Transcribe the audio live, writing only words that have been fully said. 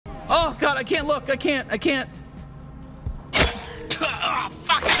I can't look. I can't. Oh,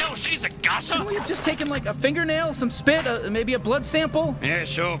 fucking hell, she's a gusser. Couldn't we have just taken like a fingernail, some spit, maybe a blood sample? Yeah,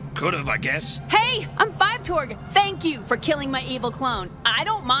 sure, could have, I guess. Hey, I'm Five Torg. Thank you for killing my evil clone. I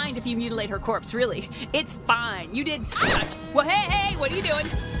don't mind if you mutilate her corpse, really. It's fine. You did such... Well, hey, what are you doing?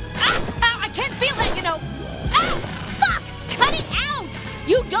 Ow, I can't feel that, you know. Ow, fuck, cut it out.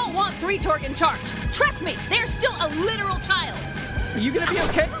 You don't want 3 Torg in charge. Trust me, they're still a literal child. Are you gonna be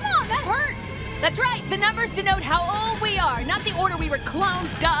okay? Come on, that hurt. That's right, the numbers denote how old we are, not the order we were cloned,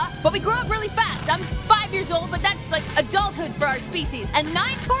 duh. But we grow up really fast. I'm 5 years old, but that's like adulthood for our species. And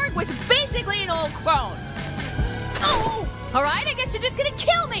 9 Torg was basically an old crone. Oh, all right, I guess you're just gonna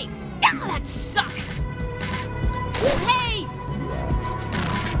kill me. Ah, that sucks. Hey.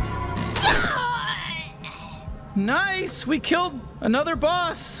 Nice, we killed another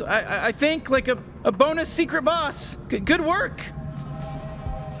boss. I think like a bonus secret boss. Good work.